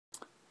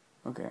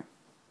Okay.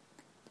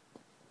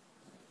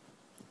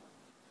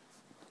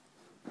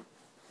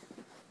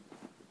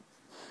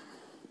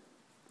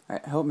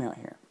 Alright, help me out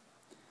here.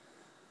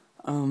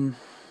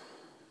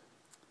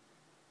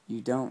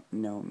 You don't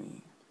know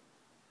me,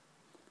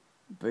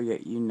 but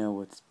yet you know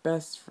what's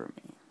best for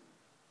me.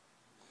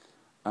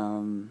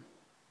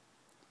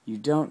 You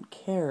don't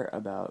care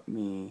about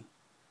me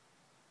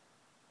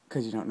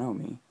because you don't know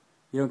me.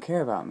 You don't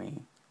care about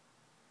me.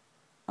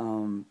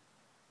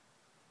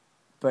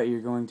 But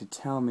you're going to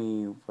tell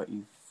me what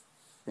you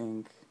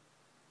think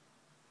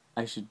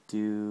I should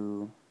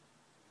do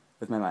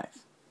with my life.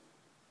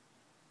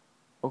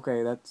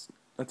 Okay, that's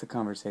a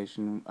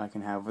conversation I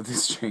can have with a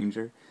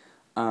stranger.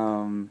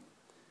 Okay,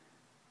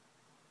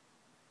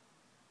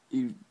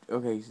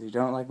 so you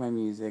don't like my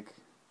music.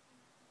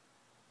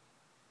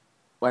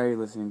 Why are you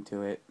listening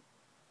to it?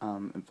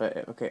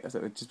 But okay,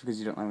 so just because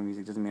you don't like my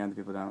music doesn't mean other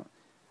people don't.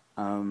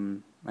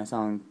 My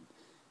song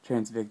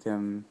Trans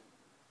Victim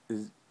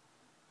is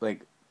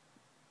like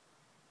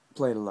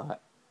played a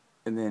lot,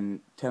 and then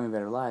Tell Me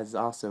Better Lies is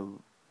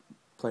also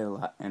played a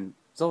lot and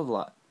sold a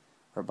lot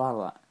or bought a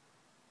lot.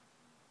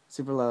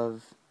 Super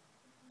Love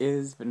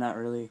is, but not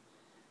really.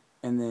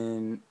 And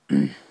then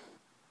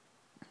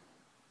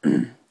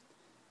and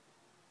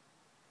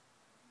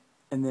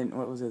then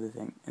what was the other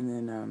thing? And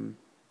then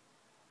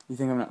You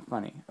Think I'm Not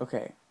Funny.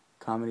 Okay,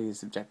 comedy is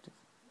subjective.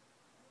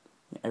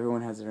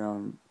 Everyone has their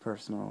own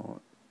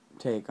personal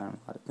take on a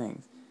lot of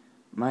things.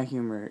 My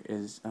humor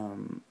is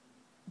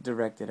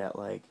directed at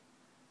like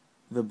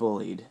the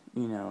bullied,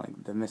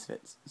 like the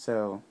misfits.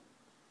 So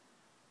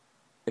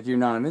if you're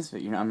not a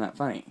misfit, I'm not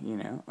funny,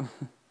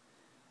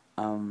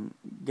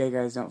 Gay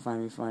guys don't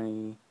find me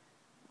funny.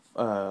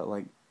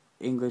 Like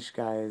English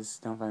guys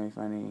don't find me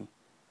funny.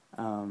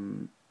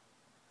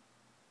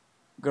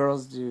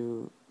 Girls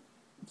do,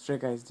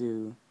 straight guys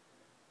do,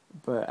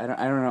 but I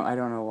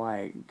don't know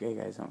why gay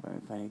guys don't find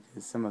me funny,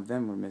 because some of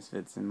them were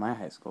misfits in my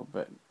high school.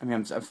 But I mean,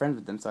 I'm friends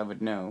with them, so I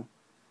would know.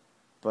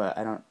 But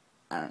I don't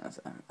know.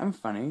 I'm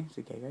funny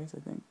to gay guys,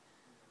 I think.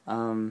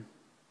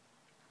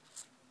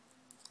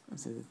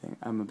 What's the other thing?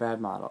 I'm a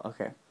bad model.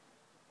 Okay.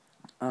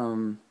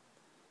 Well,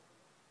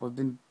 I've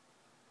been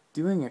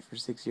doing it for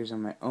 6 years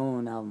on my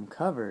own album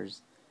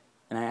covers,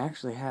 and I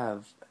actually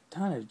have a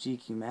ton of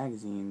GQ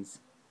magazines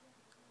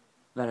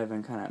that I've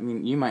been kind of, I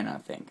mean, you might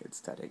not think it's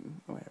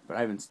studying or whatever, but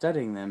I've been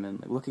studying them and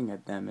like, looking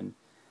at them, and,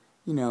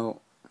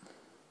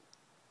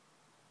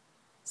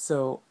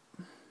 so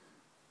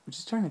I'm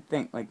just trying to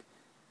think, like,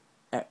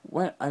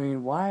 why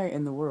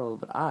in the world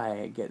would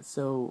I get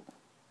so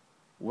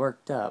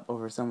worked up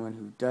over someone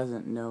who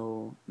doesn't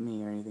know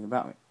me or anything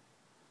about me?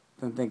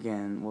 So I'm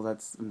thinking, well,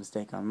 that's a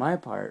mistake on my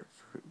part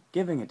for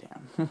giving a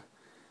damn.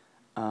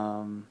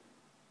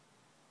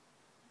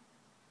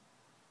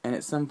 And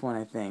at some point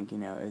I think,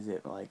 is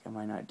it like, am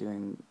I not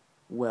doing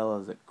well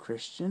as a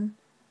Christian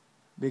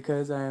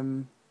because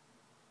I'm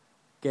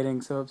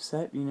getting so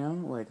upset,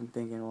 Like, I'm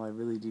thinking, well, I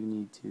really do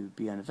need to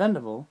be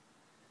unoffendable.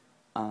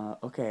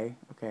 Okay.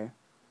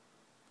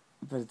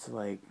 But it's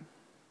like,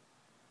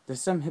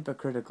 there's some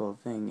hypocritical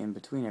thing in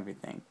between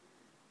everything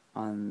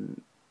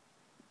on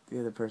the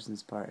other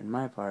person's part and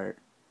my part,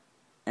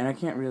 and I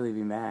can't really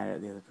be mad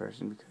at the other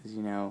person because,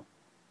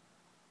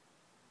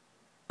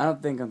 I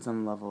don't think on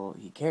some level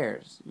he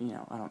cares,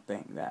 I don't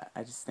think that.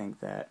 I just think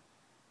that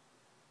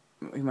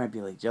he might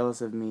be, like,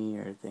 jealous of me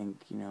or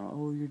think,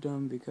 oh, you're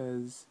dumb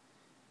because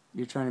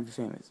you're trying to be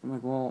famous. I'm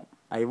like, well,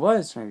 I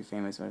was trying to be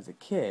famous when I was a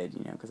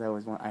kid, because I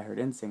heard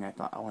NSYNC, I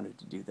thought I wanted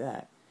to do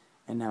that.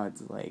 And now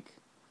it's like,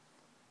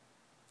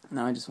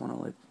 now I just want to,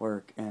 like,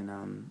 work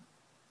and,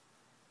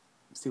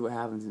 see what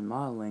happens in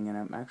modeling, and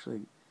I'm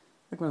actually,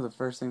 like, one of the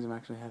first things I'm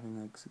actually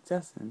having, like,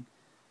 success in.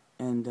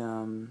 And,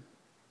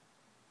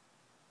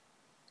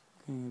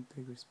 getting a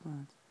big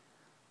response.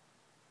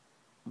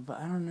 But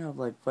I don't know,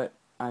 like, what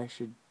I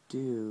should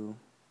do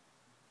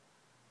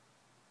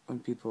when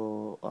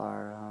people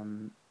are,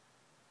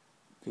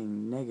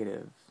 being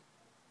negative.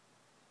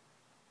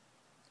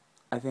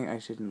 I think I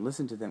shouldn't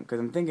listen to them, because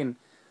I'm thinking,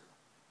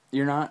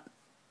 you're not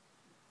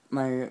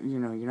you're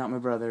not my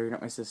brother, you're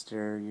not my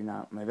sister, you're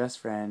not my best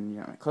friend,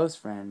 you're not my close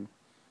friend,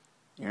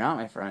 you're not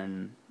my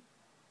friend,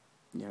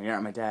 you're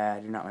not my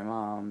dad, you're not my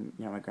mom,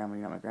 you're not my grandma,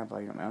 you're not my grandpa,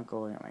 you're not my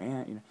uncle, you're not my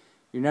aunt,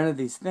 you're none of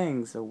these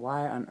things, so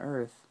why on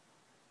earth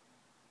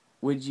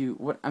would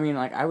you,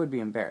 I would be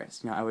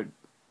embarrassed, I would,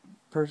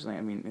 personally,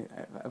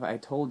 if I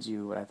told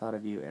you what I thought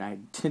of you and I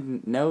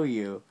didn't know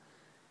you,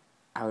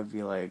 I would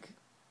be like,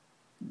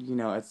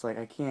 it's like,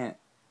 I can't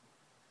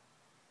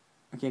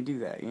do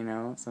that,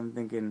 so I'm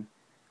thinking,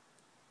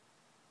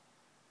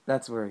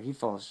 that's where he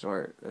falls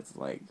short. That's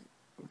like,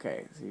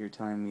 okay, so you're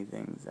telling me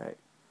things that,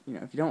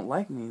 if you don't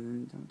like me,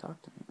 then don't talk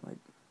to me, like,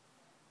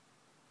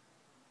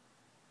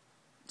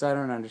 so I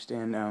don't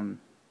understand,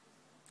 I'm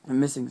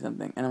missing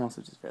something, and I'm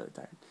also just fairly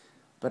tired,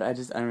 but I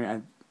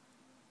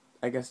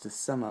guess to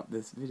sum up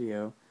this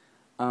video,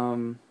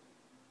 I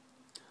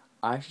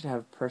should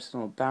have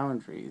personal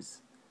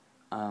boundaries,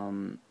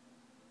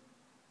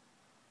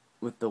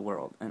 with the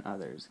world and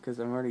others, because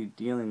I'm already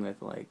dealing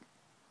with, like,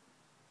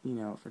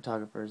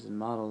 photographers and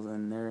models,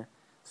 and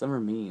some are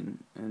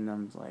mean, and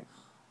I'm like,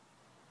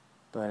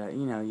 but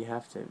you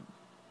have to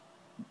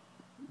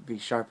be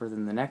sharper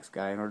than the next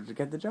guy in order to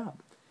get the job,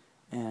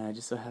 and I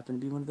just so happen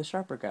to be one of the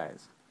sharper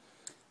guys.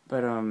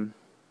 But I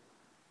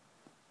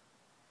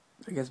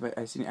guess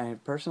I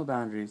have personal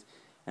boundaries,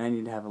 and I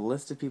need to have a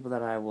list of people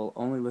that I will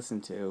only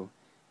listen to,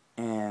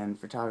 and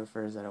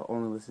photographers that I'll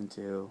only listen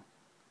to.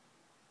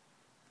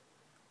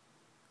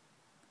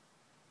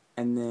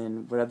 And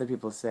then what other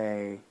people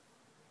say,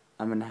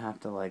 I'm going to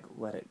have to, like,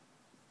 let it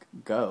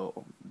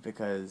go,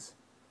 because,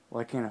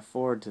 well, I can't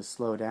afford to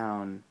slow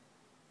down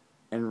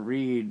and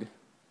read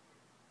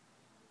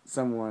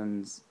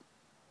someone's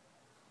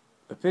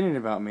opinion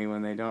about me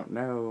when they don't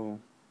know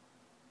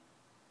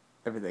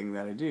everything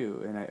that I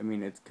do. And I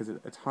mean, it's because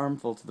it's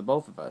harmful to the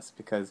both of us,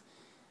 because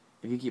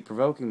if you keep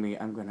provoking me,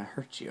 I'm going to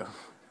hurt you.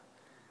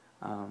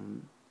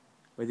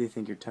 Whether you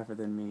think you're tougher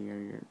than me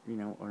or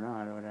or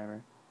not or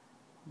whatever.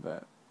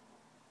 But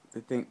I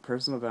think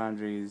personal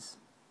boundaries,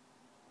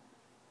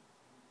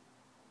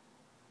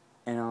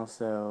 and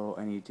also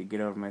I need to get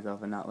over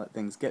myself and not let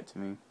things get to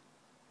me.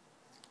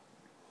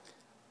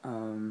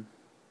 And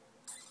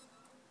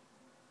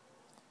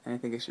I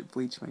think I should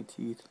bleach my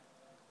teeth,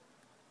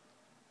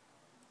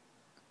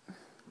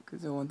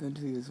 because I want them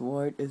to be as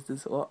white as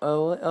this. They're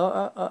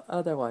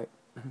white.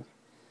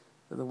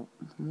 So the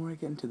more I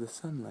get into the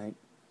sunlight,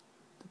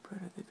 the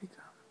brighter they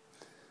become.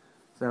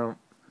 So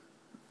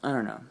I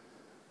don't know.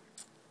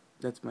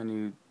 That's my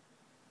new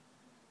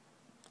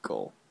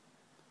goal,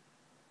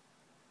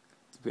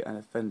 to be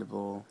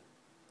unoffendable.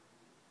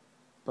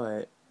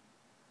 But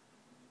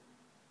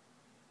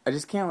I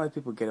just can't let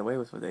people get away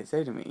with what they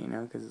say to me,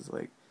 because it's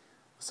like,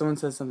 if someone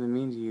says something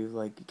mean to you,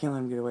 like, you can't let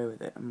them get away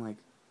with it. I'm like,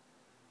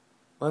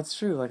 well, that's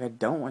true. Like, I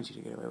don't want you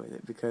to get away with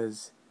it,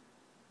 because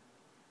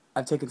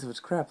I've taken so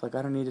much crap. Like,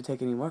 I don't need to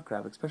take any more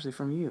crap, especially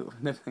from you.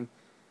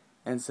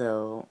 And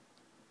so,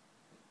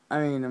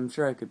 I mean, I'm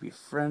sure I could be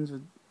friends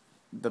with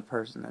the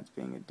person that's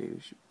being a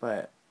douche,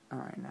 but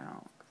not right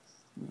now,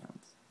 'cause,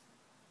 it's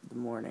the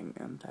morning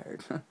and I'm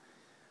tired.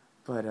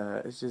 But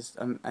it's just,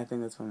 I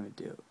think that's what I'm going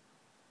to do.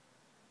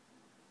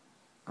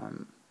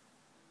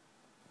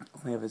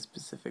 Only have a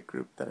specific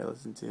group that I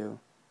listen to.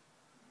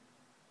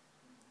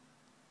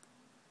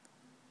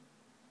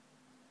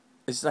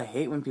 It's just, I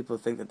hate when people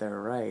think that they're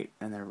right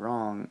and they're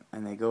wrong,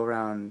 and they go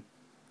around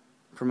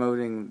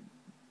promoting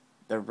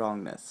their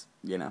wrongness,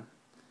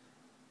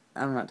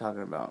 I'm not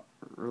talking about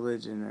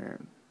religion or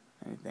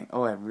anything.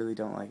 Oh, I really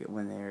don't like it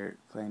when they're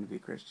claiming to be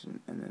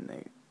Christian and then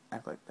they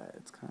act like that.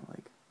 It's kind of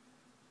like,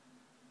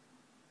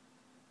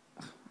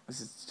 it's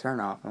just a turn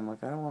off. I'm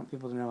like, I don't want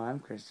people to know I'm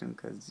Christian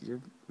because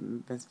you're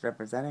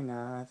misrepresenting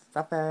us.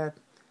 Stop it.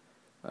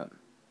 But,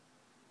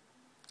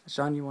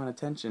 Shawn, you want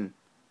attention?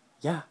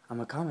 Yeah, I'm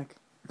a comic.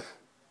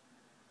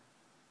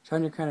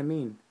 Shawn, you're kind of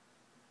mean.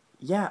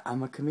 Yeah,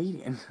 I'm a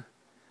comedian.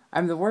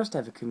 I'm the worst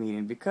type of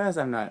comedian because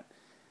I'm not.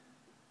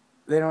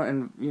 They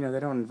don't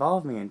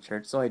involve me in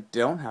church, so I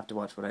don't have to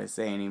watch what I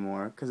say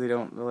anymore. Because they're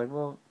like,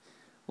 well,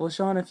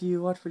 Shawn, if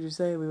you watch what you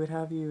say, we would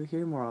have you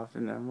here more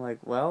often. And I'm like,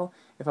 well,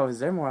 if I was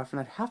there more often,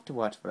 I'd have to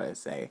watch what I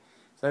say,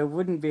 so I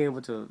wouldn't be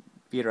able to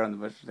beat around the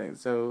bush for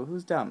things. So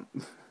who's dumb?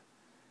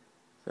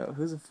 So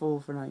who's a fool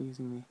for not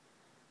using me?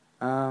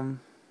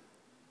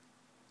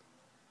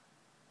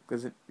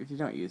 Because if you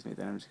don't use me,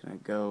 then I'm just gonna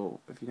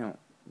go. If you don't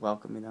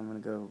welcome me, then I'm gonna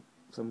go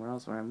somewhere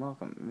else where I'm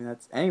welcome. I mean,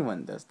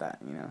 anyone does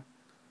that,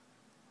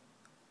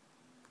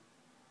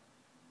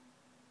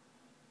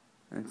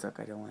 And it's like,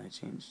 I don't want to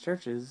change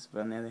churches,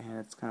 but on the other hand,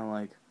 it's kind of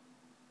like,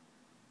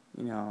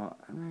 I don't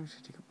know,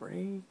 should take a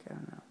break? I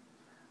don't know.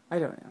 I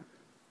don't know.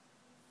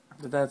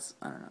 But that's,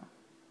 I don't know.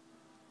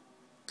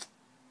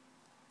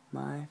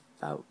 My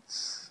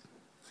thoughts.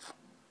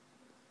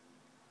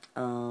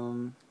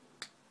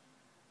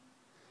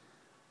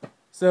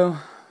 So,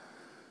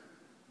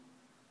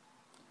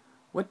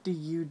 what do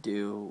you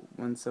do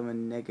when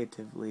someone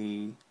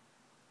negatively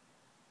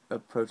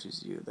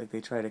approaches you? Like,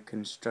 they try to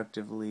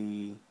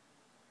constructively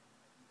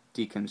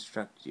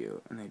deconstruct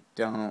you, and they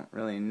don't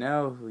really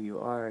know who you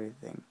are or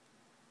anything.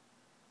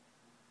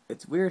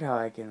 It's weird how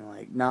I can,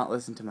 like, not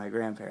listen to my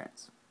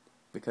grandparents,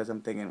 because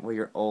I'm thinking, well,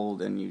 you're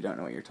old and you don't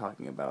know what you're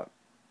talking about,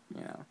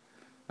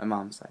 my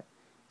mom's side.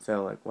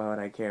 So, like, why would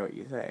I care what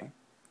you say?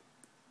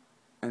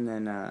 And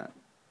then,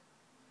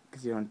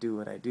 because you don't do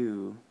what I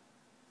do,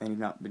 and you've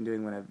not been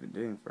doing what I've been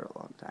doing for a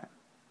long time.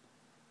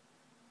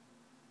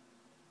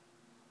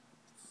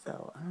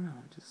 So, I don't know,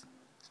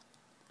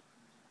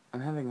 I'm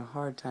having a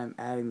hard time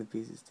adding the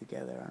pieces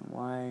together on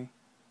why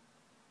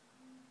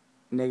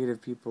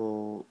negative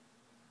people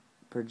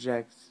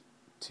project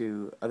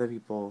to other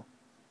people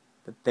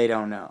that they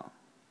don't know.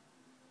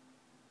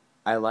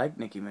 I like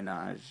Nicki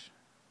Minaj.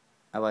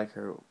 I like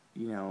her,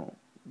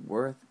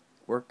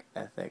 work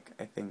ethic.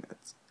 I think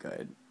that's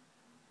good.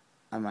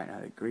 I might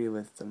not agree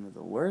with some of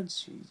the words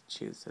she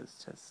chooses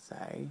to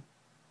say,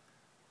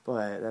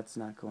 but that's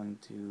not going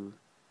to...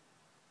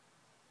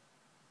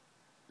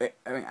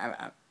 I mean,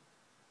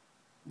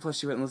 plus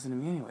she wouldn't listen to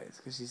me anyways,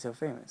 because she's so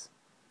famous.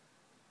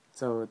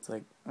 So it's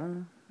like,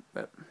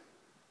 but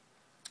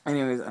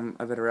anyways,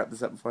 I better wrap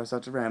this up before I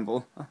start to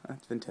ramble.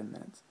 It's been 10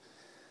 minutes.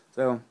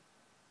 So,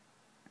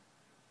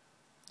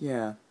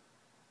 yeah.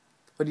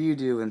 What do you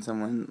do when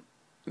someone,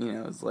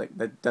 is like,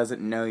 that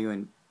doesn't know you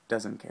and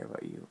doesn't care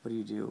about you? What do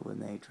you do when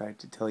they try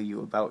to tell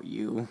you about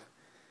you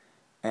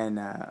and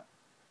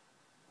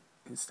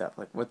stuff?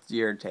 Like, what's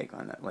your take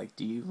on that? Like,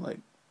 do you, like,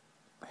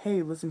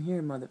 hey, listen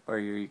here, mother, or are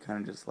you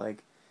kind of just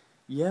like,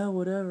 yeah,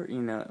 whatever,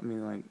 I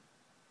mean, like,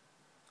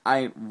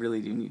 I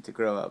really do need to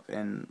grow up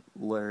and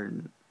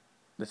learn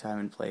the time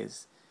and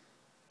place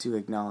to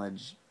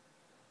acknowledge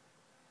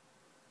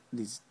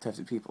these types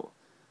of people.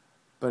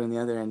 But on the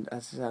other end,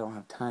 that's just I don't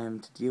have time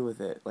to deal with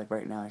it. Like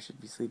right now, I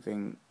should be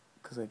sleeping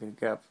because I gotta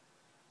get up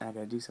and I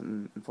gotta do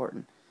something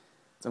important.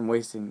 So I'm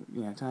wasting,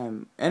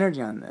 time,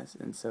 energy on this,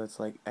 and so it's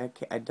like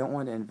I don't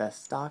want to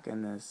invest stock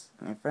in this.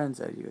 My friend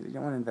said, "You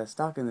don't want to invest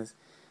stock in this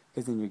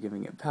because then you're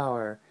giving it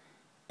power."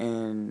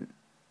 And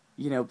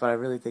but I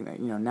really think that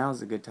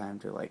now's a good time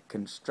to like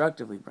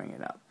constructively bring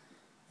it up.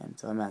 And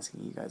so I'm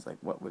asking you guys, like,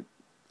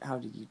 how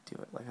do you do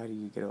it? Like, how do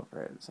you get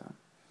over it? So,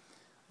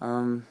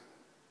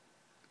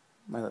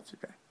 my lips are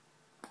dry.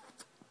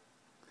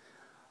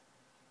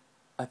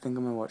 I think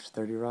I'm gonna watch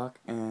 30 Rock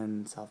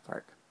and South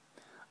Park.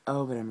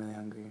 Oh, but I'm really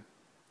hungry.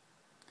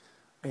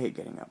 I hate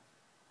getting up.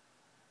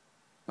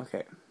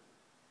 Okay.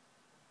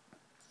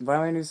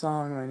 My new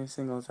song, my new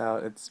single is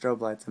out. It's Strobe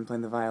Lights. I'm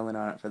playing the violin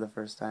on it for the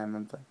first time.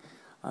 I'm playing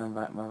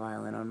my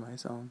violin on my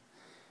song.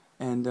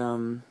 And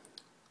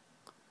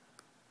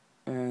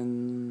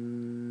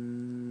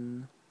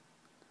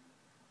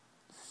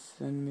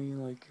send me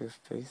like your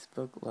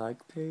Facebook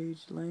like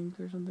page link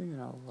or something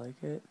and I'll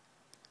like it.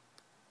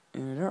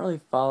 And I don't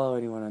really follow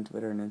anyone on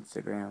Twitter and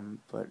Instagram,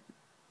 but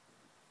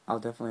I'll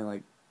definitely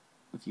like,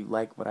 if you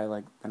like what I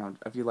like, then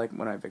if you like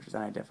one of my pictures,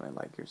 then I definitely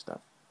like your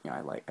stuff.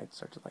 I'd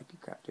start to like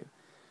your crap too.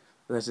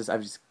 But that's just,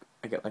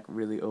 I get like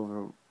really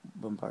over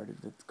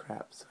bombarded with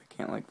crap, so I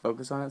can't like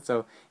focus on it. So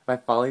if I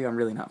follow you, I'm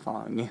really not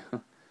following you.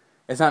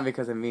 It's not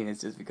because I'm mean,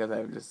 it's just because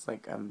I'm just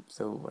like, I'm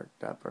so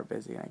worked up or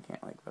busy and I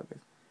can't like focus.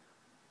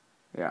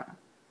 Yeah.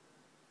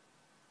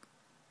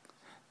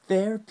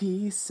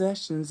 Therapy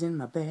sessions in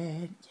my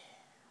bed, yeah.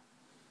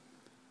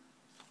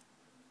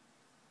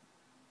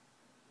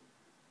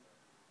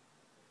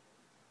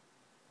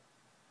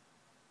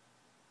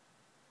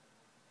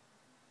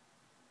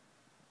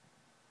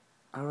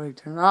 How do I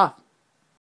turn it off?